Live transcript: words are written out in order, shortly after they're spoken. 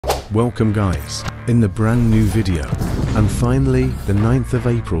Welcome guys, in the brand new video. And finally, the 9th of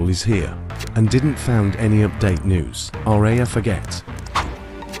April is here. And didn't found any update news, or I forget.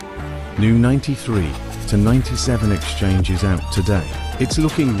 New 93 to 97 exchange is out today. It's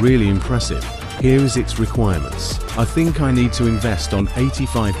looking really impressive. Here is its requirements. I think I need to invest on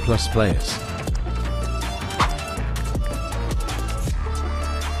 85 plus players.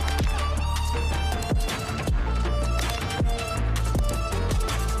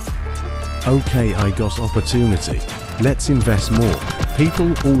 Okay, I got opportunity. Let's invest more.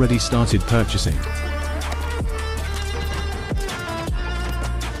 People already started purchasing.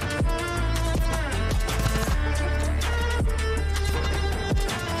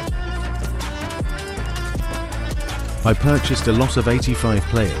 I purchased a lot of 85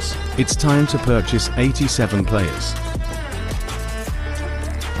 players. It's time to purchase 87 players.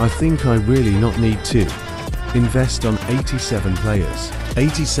 I think I really not need to invest on 87 players.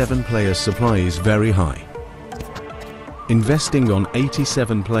 87 players supply is very high. Investing on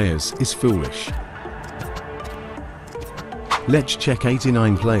 87 players is foolish. Let's check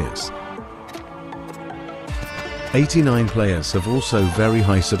 89 players. 89 players have also very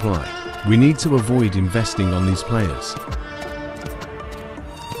high supply. We need to avoid investing on these players.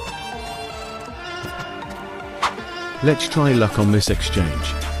 Let's try luck on this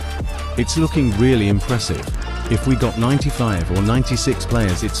exchange. It's looking really impressive. If we got 95 or 96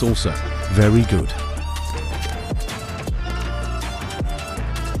 players, it's also very good.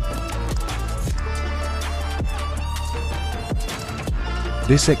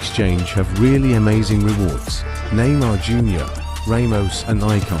 This exchange have really amazing rewards. Neymar Jr., Ramos and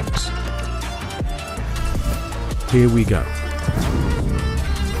icons. Here we go.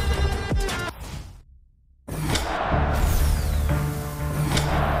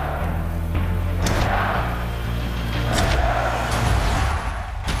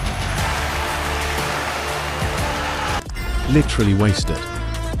 Literally wasted.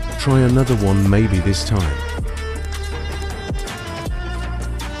 Try another one maybe this time.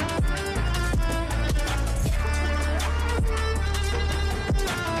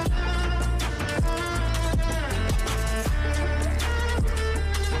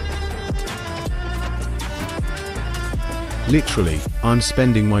 Literally, I'm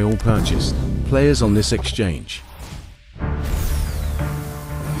spending my all purchased players on this exchange.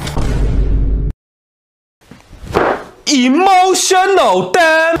 Emotional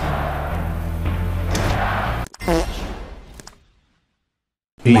damn!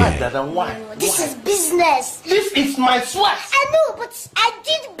 This is business. This is my swag. I know, but I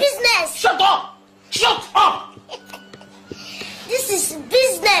did business. Shut up! Shut up! This is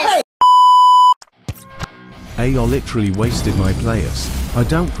business. I literally wasted my players. I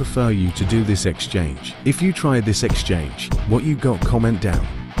don't prefer you to do this exchange. If you tried this exchange, what you got, comment down.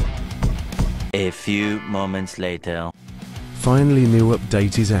 A few moments later. Finally, new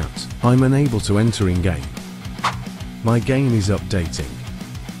update is out. I'm unable to enter in game. My game is updating.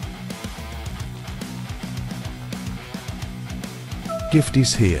 Gift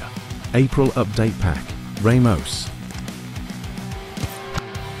is here. April update pack. Ramos.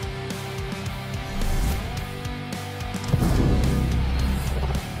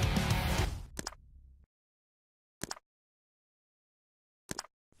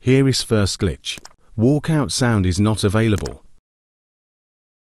 Here is first glitch. Walkout sound is not available.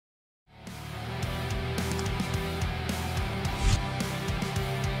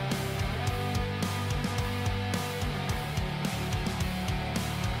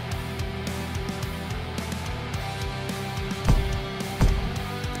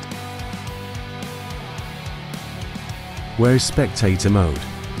 Where is spectator mode?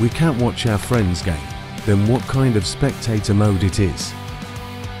 We can't watch our friends game. Then what kind of spectator mode it is?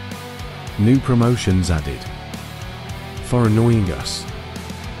 New promotions added. For annoying us.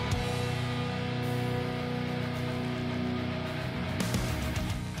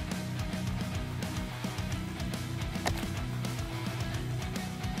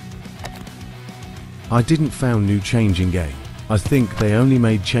 I didn't found new change in game. I think they only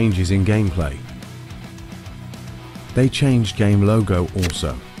made changes in gameplay. They changed game logo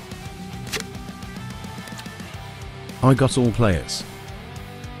also. I got all players.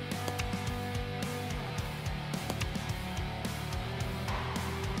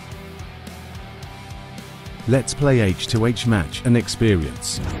 Let's play H2H match and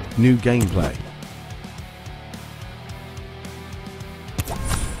experience new gameplay.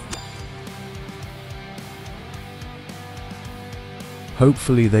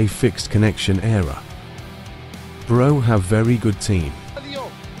 Hopefully they fixed connection error. Bro have very good team.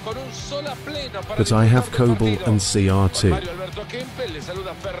 But I have Cobble and CR2. Kempel, le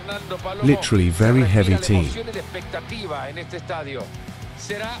saluda Fernando Palomo. Literally very heavy team. La emoción y la expectativa en este estadio.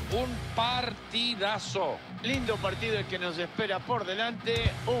 Será un partidazo. Lindo partido el que nos espera por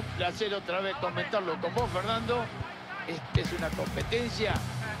delante. Un placer otra vez comentarlo con vos, Fernando. Esta es una competencia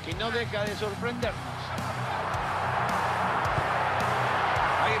que no deja de sorprendernos.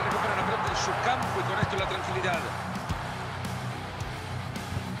 Ahí recupera la pelota en su campo y con esto la tranquilidad.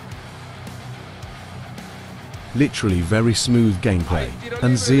 Literally very smooth gameplay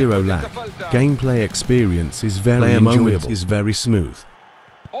and zero lag. Gameplay experience is very enjoyable. Is very smooth.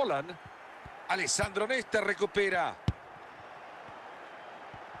 Holland. Alessandro Nesta recupera.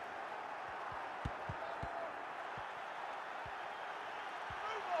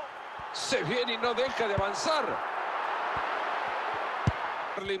 Se viene y no deja de avanzar.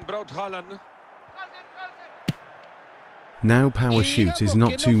 Erling Braut Haaland. Now power shoot is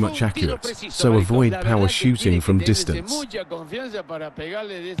not too much accurate, so avoid power shooting from distance.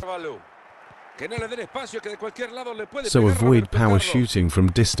 So avoid power shooting from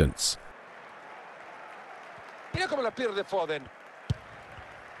distance. Mira cómo la pierde Foden.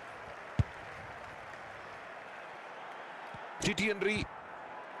 Titi Henry.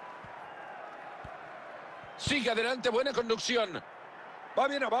 Sigue adelante, buena conducción. Va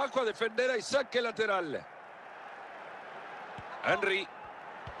bien abajo a defender a Isaac lateral. Henry.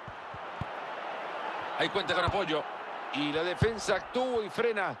 Ahí cuenta con apoyo. Y la defensa actúa y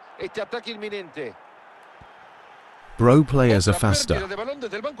frena este ataque inminente. Bro players are faster. Los de balón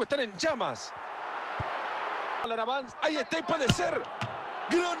desde el banco están en llamas. Ahí está y puede ser.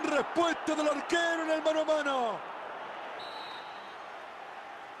 Gran respuesta del arquero en el mano a mano.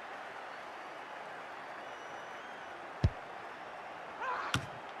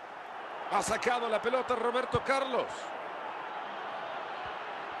 Ha sacado la pelota Roberto Carlos.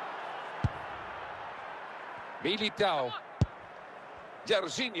 Militao.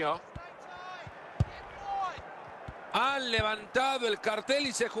 Jorginho. Han levantado el cartel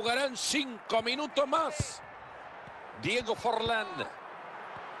y se jugarán 5 minutos más. Diego Forlán.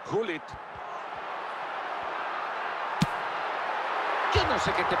 Gullit. Yo no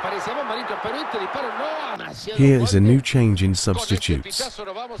sé qué te parece, Marito, pero este disparo no. Here is a new change in substitutes.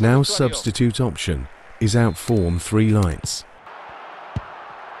 Now substitute option is out form 3 lines.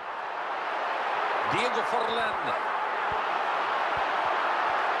 Diego Forlán.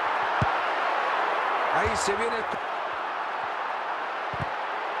 Ahí se viene el...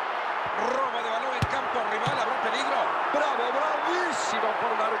 Roba de balón en campo rival, habrá peligro. Bravo, bravísimo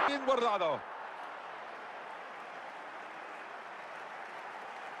Forlán, bien guardado.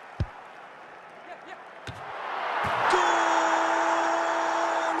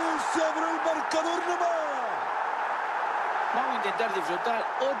 Vamos a intentar disfrutar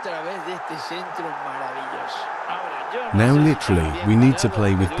otra vez de este centro maravilloso. Ahora, yo Now literally we need to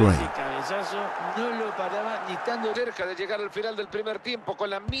play with brain. No lo paraba ni estando Cerca de llegar al final del primer tiempo con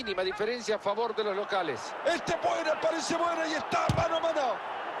la mínima diferencia a favor de los locales. Este buena, parece buena y está mano a mano.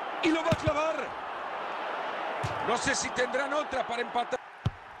 Y lo va a clavar. No sé si tendrán otra para empatar.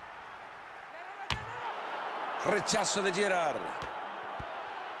 Rechazo de Gerard.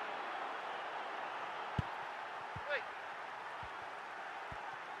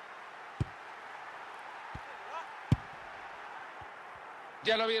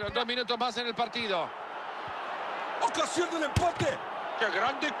 Ya lo vieron, 2 minutos más en el partido. Ocasión del empate. ¡Qué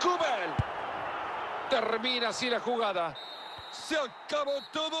grande Kubel! Termina así la jugada. Se acabó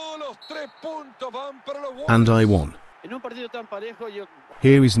todo, los 3 puntos van para los... And I won. En un partido tan parejo, yo...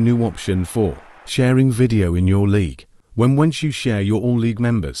 Here is new option 4. Sharing video in your league. Once you share your all league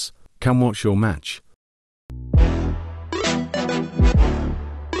members can watch your match.